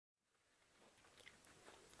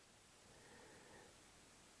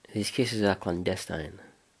These kisses are clandestine.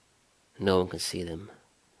 No one can see them.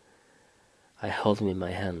 I hold them in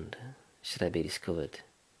my hand, should I be discovered.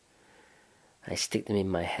 I stick them in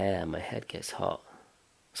my hair and my head gets hot,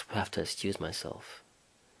 so I have to excuse myself.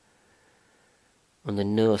 Under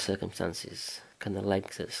no circumstances can the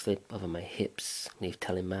legs that slip over my hips leave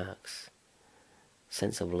telling marks.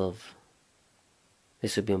 Sense of love.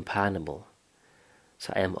 This would be unpardonable,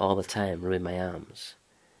 so I am all the time rubbing my arms,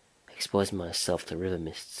 exposing myself to river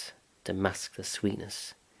mists to mask the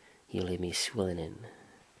sweetness you leave me swilling in.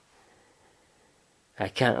 I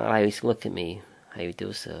can't allow you to look at me how you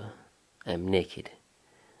do so. I am naked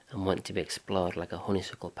and want to be explored like a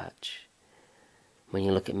honeysuckle patch. When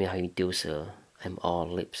you look at me how you do so, I am all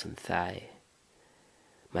lips and thigh.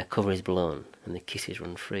 My cover is blown and the kisses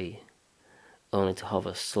run free, only to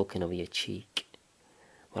hover sulking over your cheek,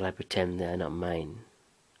 while I pretend they are not mine,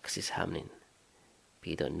 'cause it's happening, but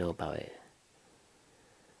you don't know about it.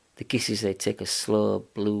 The kisses, they take a slow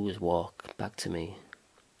blues walk back to me.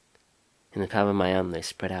 In the palm of my arm they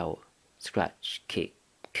spread out, scratch, kick,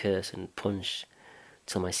 curse and punch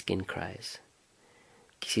till my skin cries.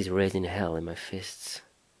 Kisses raising hell in my fists.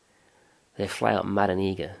 They fly out mad and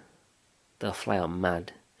eager. They'll fly out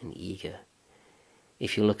mad and eager.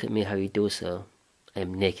 If you look at me how you do so, I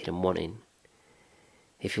am naked and wanting.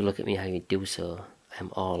 If you look at me how you do so, I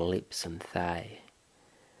am all lips and thigh.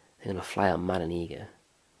 They're gonna fly out mad and eager.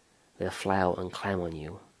 They'll fly out and climb on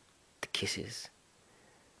you. The kisses.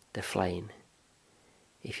 They're flying.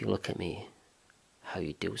 If you look at me how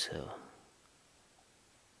you do so.